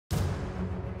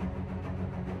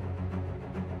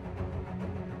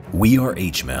We are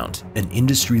Hmount, an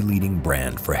industry-leading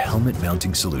brand for helmet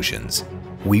mounting solutions.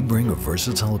 We bring a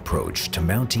versatile approach to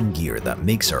mounting gear that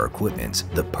makes our equipment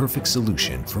the perfect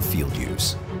solution for field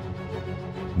use.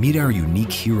 Meet our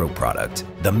unique hero product,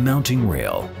 the mounting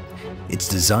rail. It's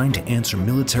designed to answer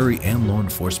military and law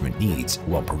enforcement needs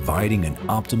while providing an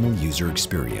optimal user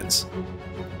experience.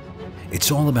 It's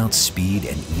all about speed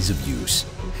and ease of use.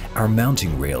 Our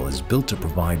mounting rail is built to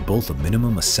provide both a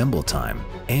minimum assemble time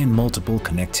and multiple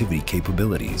connectivity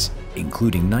capabilities,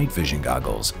 including night vision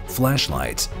goggles,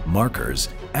 flashlights, markers,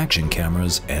 action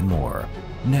cameras, and more.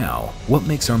 Now, what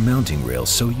makes our mounting rail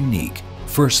so unique?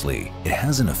 Firstly, it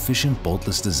has an efficient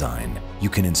boltless design. You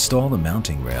can install the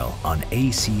mounting rail on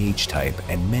ACH type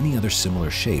and many other similar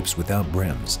shapes without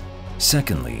brims.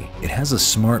 Secondly, it has a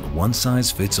smart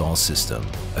one-size-fits-all system,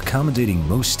 accommodating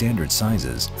most standard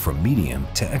sizes from medium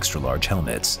to extra-large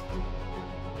helmets.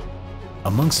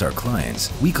 Amongst our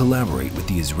clients, we collaborate with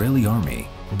the Israeli Army,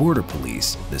 Border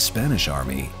Police, the Spanish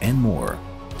Army, and more.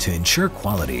 To ensure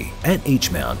quality, at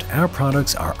Hmount, our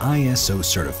products are ISO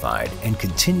certified and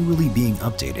continually being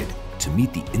updated to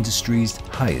meet the industry's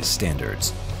highest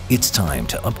standards. It's time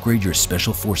to upgrade your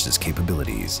Special Forces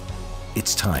capabilities.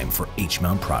 It's time for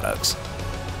Hmount products.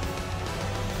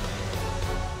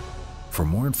 For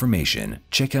more information,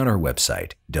 check out our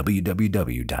website,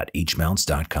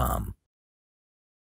 www.hmounts.com.